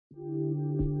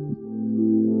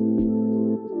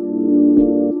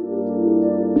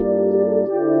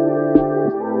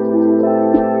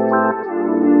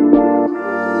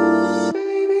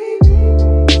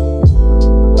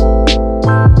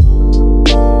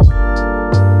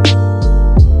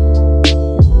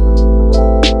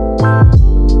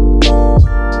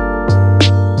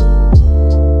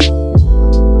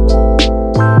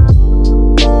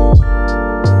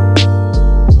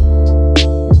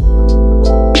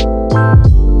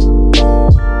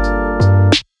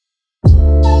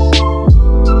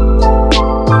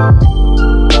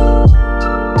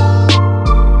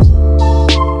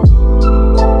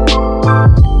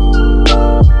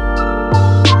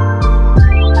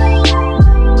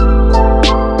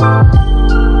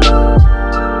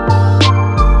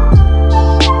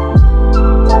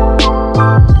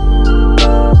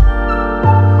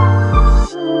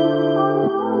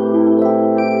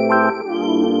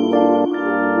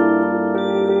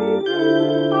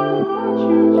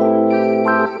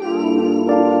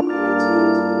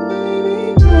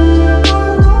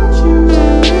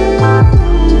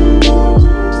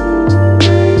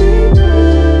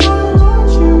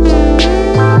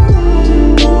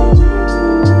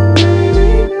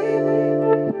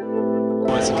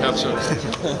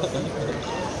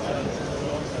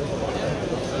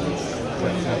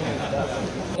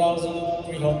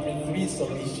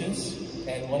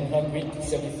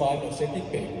375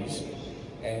 accepted papers,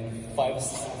 and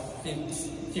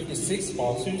 56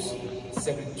 sponsors,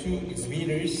 72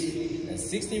 exhibitors, and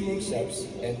 60 workshops,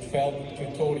 and 12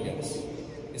 tutorials.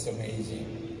 It's amazing.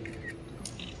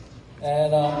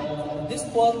 And this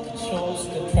plot shows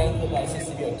the trend of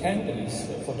ICCV attendance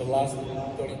for the last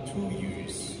 32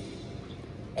 years.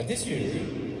 This year,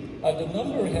 the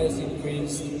number has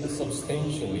increased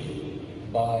substantially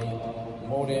by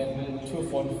more than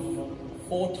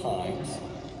 2.4 times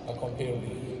compared with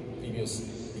the previous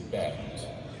event.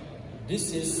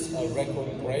 This is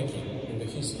record-breaking in the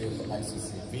history of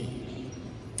ICCV.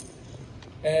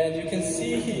 And you can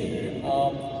see here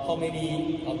how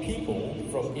many people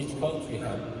from each country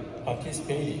have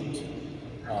participated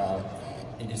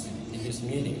in this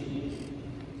meeting.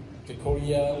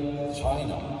 Korea,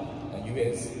 China, and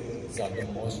US are the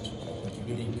most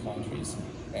contributing countries,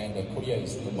 and Korea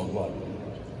is number 1.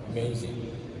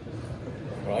 Amazing,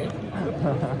 right?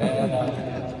 And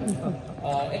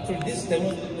actually, this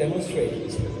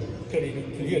demonstrates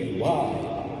clearly why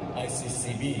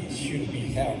ICCV should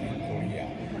be held in Korea,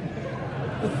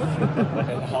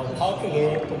 and how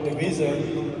popular computer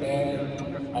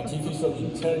and artificial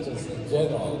intelligence in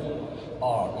general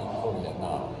are in Korea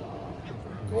now.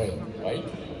 Great, right?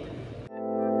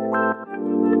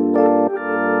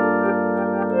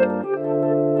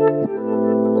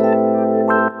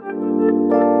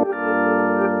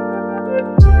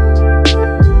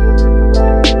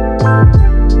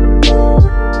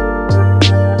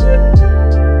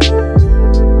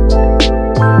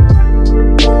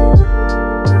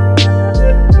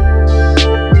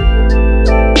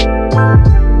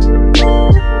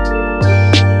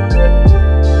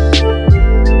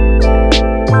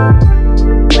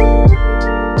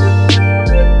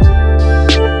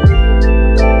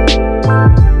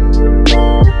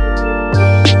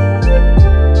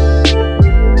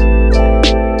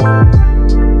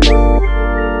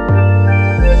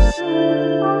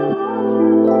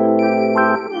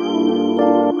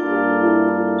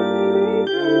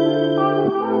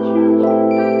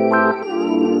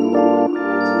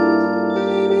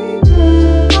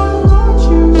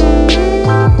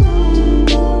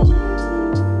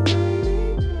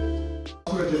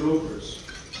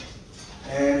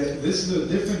 This is a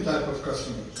different type of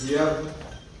customer. We have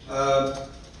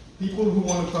people who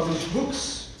want to publish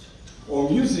books or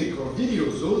music or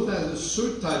videos. Those are a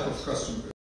certain type of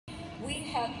customer. We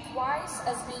had twice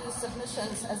as many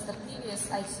submissions as the previous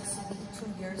ICCV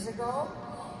 2 years ago.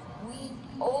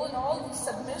 All these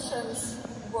submissions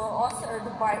were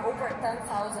authored by over 10,000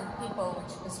 people,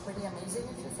 which is pretty amazing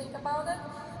if you think about it.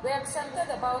 We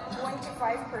accepted about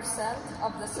 25%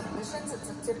 of the submissions. It's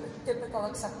a typical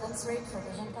acceptance rate for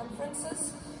vision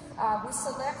conferences. We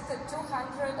selected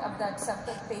 200 of the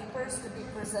accepted papers to be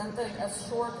presented as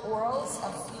short orals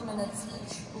of 3 minutes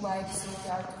each, like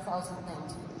CVPR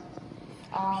 2019.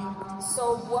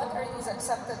 So what are these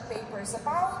accepted papers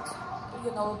about?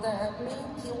 You know, the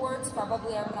main keywords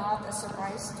probably are not a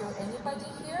surprise to anybody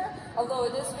here, although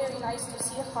it is very nice to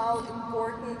see how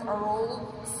important a role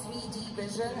 3D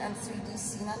vision and 3D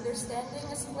scene understanding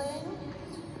is playing.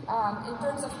 In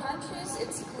terms of countries,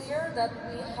 it's clear that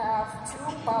we have 2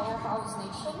 powerhouse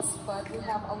nations, but we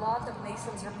have a lot of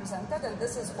nations represented, and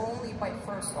this is only by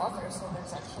first author, so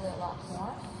there's actually a lot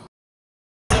more.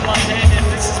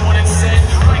 This is what it said.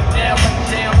 Right there,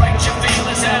 write your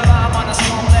feelings out. I'm on a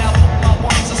storm now. Put my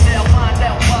words to still find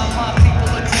out why my people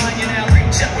are crying out.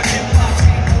 Reach out with hip hop,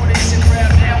 skateboarders and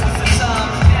rap. Now is the time,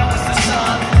 now is the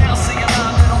sign. Now see a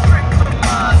line that'll break the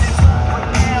mind. It's over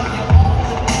now, you're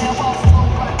older now. I'll flow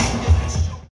right into this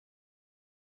show.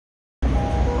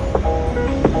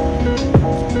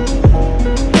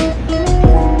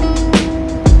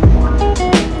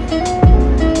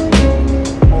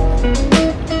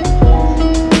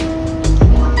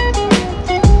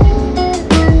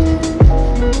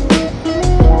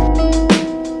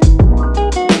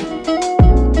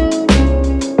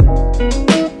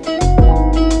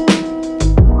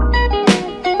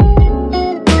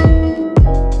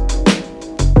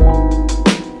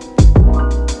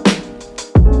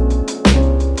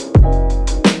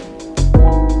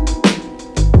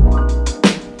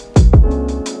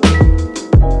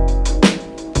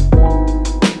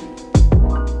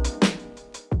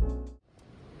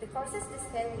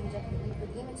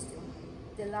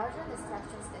 The larger the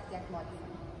structures that get modified.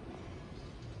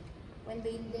 When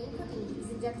the input is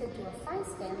injected to a fine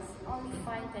scans, only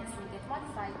fine text will get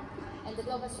modified and the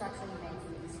global structure remains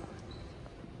fixed.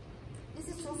 This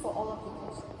is true for all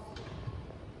applications.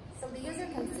 So the user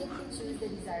can simply choose the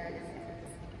desired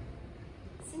effect.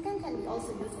 Syncan can be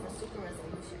also used for super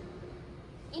resolution.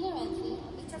 Inherently,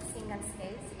 each of single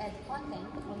scales add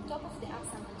content on top of the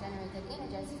upsample generated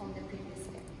images from the previous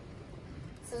scale.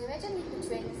 So imagine we could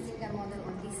train a single model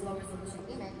on this low resolution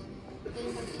image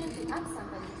and continue to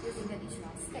upsample it using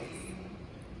additional scales.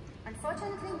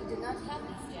 Unfortunately, we do not have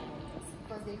these generators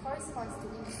because they correspond to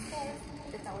image scales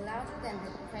that are larger than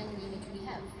the training image we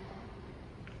have.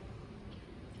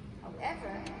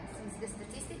 However, since the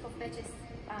statistic of patches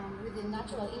within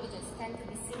natural images tend to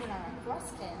be similar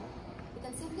across scale, we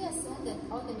can simply assume that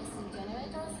all the missing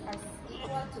generators are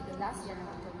equal to the last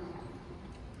generator we have.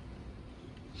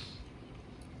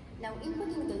 Now,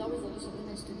 inputting the low resolution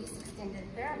image to this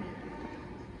extended pyramid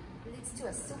leads to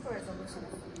a super resolution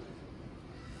effect.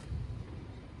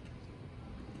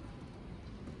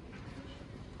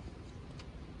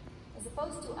 As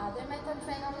opposed to other methods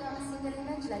trained only on a single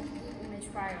image like deep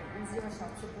image prior and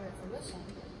zero-shot super resolution,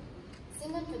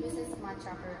 Single produces much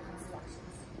sharper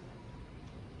reconstructions.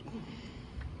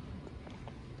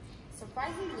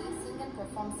 Surprisingly, Single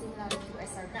performs similarly to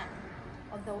SR-GAN,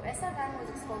 although SR-GAN was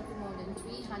exposed to more than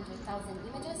 300,000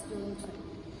 images during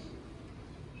training.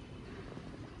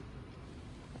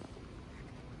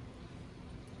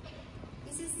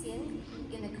 This is seen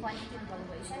in the quantitative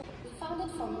evaluation. We found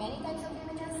that for many types of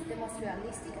images, the most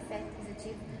realistic effect is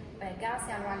achieved by a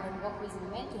Gaussian random walk with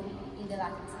momentum in the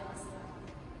latex space.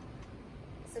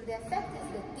 So the effect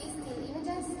is that these still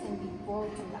images can be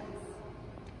brought to life.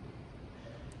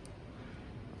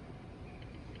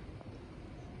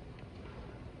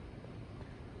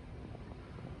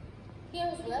 Here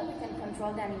as well, we can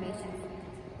control the animation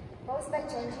effect, both by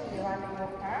changing the random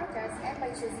walk parameters and by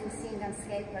choosing single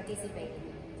scale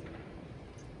participating.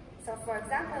 So for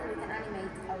example, we can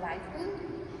animate a light wind,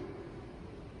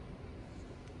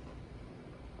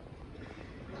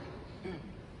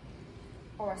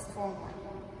 or a strong one.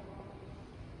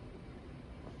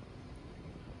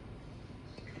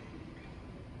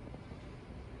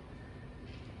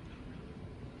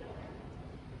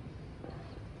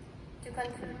 To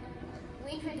conclude,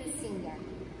 we introduced Single,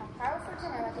 a powerful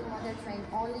generative model trained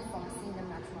only from a single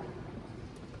natural language.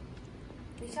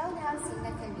 We showed how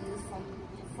Single can be used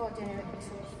for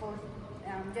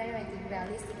generating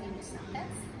realistic image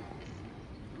samples,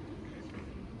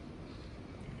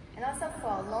 and also for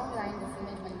a long line of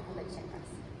image manipulation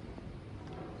tasks.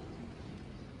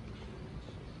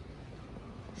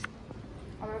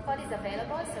 Our code is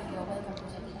available, so you are welcome to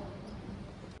check it out.